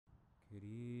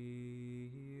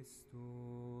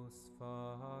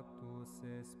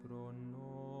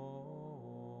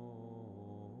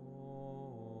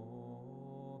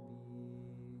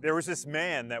There was this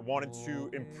man that wanted to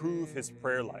improve his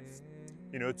prayer life,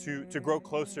 to grow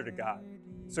closer to God.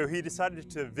 So he decided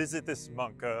to visit this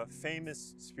monk, a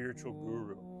famous spiritual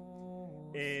guru.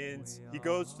 And he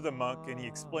goes to the monk and he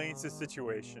explains his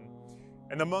situation.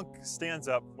 And the monk stands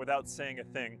up without saying a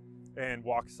thing and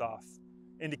walks off,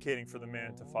 indicating for the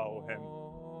man to follow him.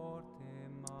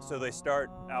 So they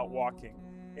start out walking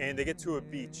and they get to a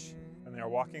beach and they're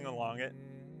walking along it.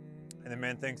 And the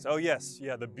man thinks, oh yes,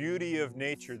 the beauty of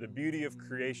nature, the beauty of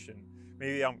creation.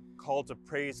 Maybe I'm called to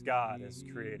praise God as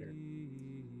creator.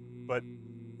 But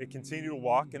they continue to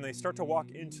walk and they start to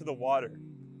walk into the water.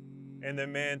 And the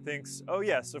man thinks, oh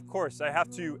yes, of course, I have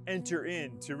to enter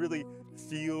in to really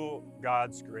feel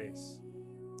God's grace.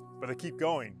 But they keep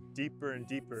going deeper and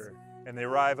deeper, and they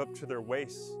arrive up to their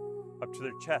waists, up to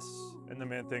their chests. And the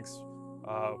man thinks,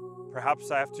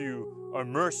 perhaps I have to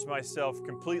immerse myself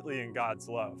completely in God's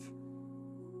love.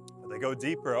 But they go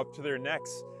deeper up to their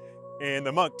necks, and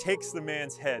the monk takes the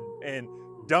man's head and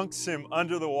dunks him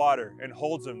under the water and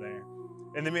holds him there.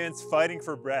 And the man's fighting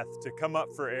for breath to come up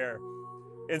for air.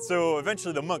 And so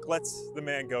eventually the monk lets the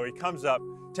man go. He comes up,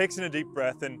 takes in a deep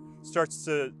breath, and starts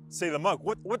to say to the monk,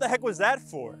 what the heck was that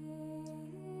for?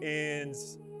 And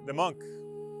the monk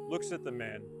looks at the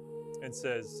man and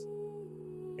says,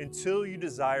 until you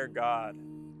desire God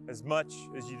as much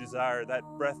as you desire that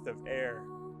breath of air,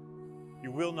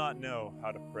 you will not know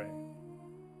how to pray.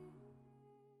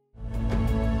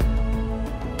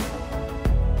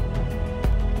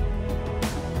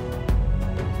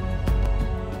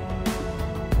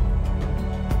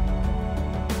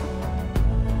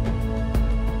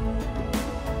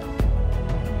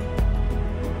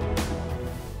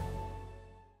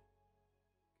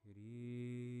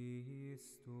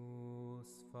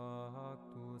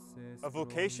 A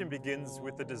vocation begins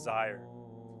with the desire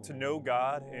to know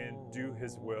God and do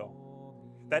His will.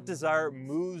 That desire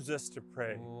moves us to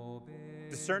pray.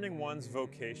 Discerning one's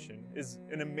vocation is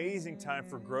an amazing time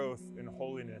for growth in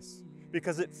holiness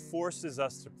because it forces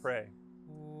us to pray.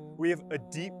 We have a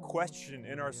deep question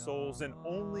in our souls and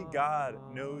only God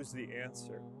knows the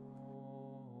answer.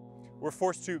 We're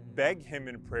forced to beg Him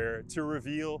in prayer to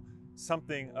reveal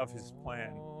something of His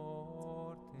plan.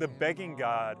 The begging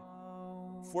God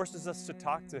forces us to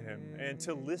talk to Him and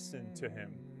to listen to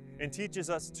Him and teaches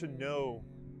us to know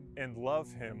and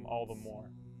love Him all the more.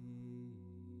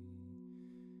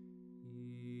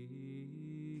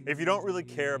 If you don't really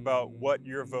care about what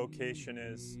your vocation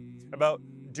is, about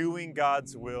doing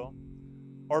God's will,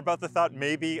 or about the thought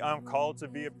maybe I'm called to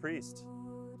be a priest,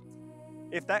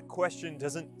 if that question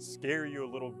doesn't scare you a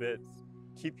little bit,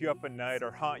 keep you up at night,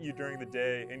 or haunt you during the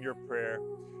day in your prayer,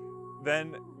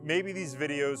 then maybe these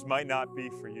videos might not be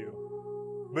for you.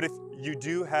 But if you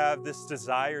do have this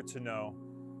desire to know,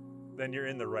 then you're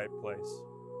in the right place.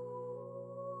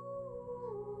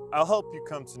 I'll help you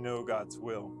come to know God's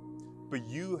will, but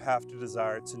you have to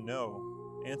desire to know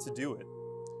and to do it.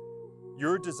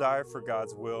 Your desire for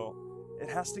God's will, it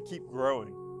has to keep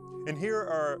growing. And here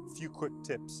are a few quick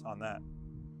tips on that.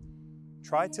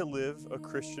 Try to live a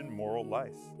Christian moral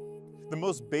life. The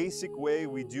most basic way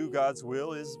we do God's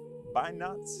will is by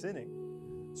not sinning.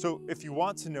 So if you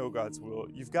want to know God's will,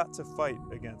 you've got to fight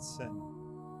against sin.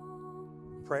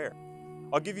 Prayer.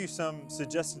 I'll give you some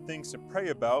suggested things to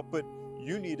pray about, but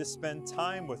you need to spend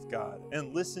time with God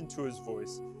and listen to His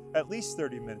voice at least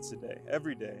 30 minutes a day,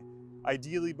 every day,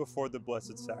 ideally before the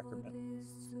Blessed Sacrament.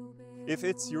 If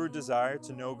it's your desire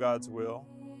to know God's will,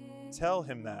 tell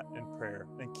Him that in prayer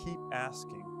and keep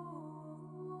asking.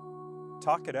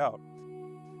 Talk it out.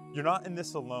 You're not in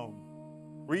this alone.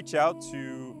 Reach out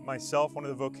to myself, one of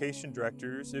the vocation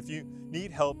directors, if you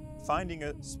need help finding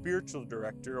a spiritual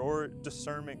director or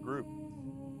discernment group.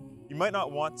 You might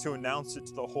not want to announce it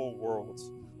to the whole world,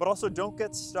 but also don't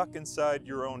get stuck inside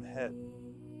your own head.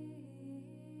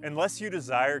 Unless you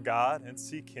desire God and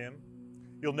seek Him,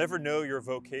 you'll never know your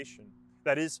vocation.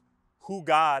 That is, who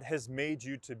God has made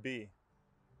you to be.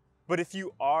 But if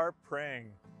you are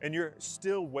praying and you're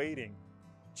still waiting,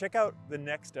 check out the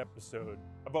next episode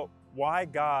about why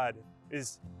God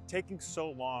is taking so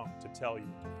long to tell you.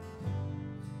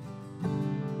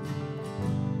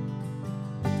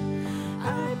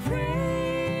 I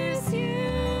praise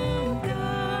you,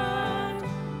 God,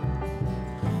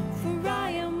 for I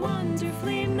am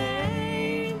wonderfully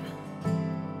made.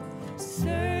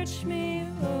 Search me,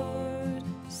 Lord,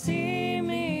 see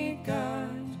me, God,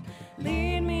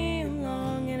 lead me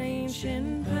along an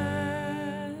ancient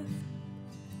path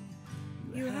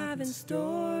you have in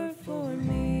store for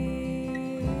me.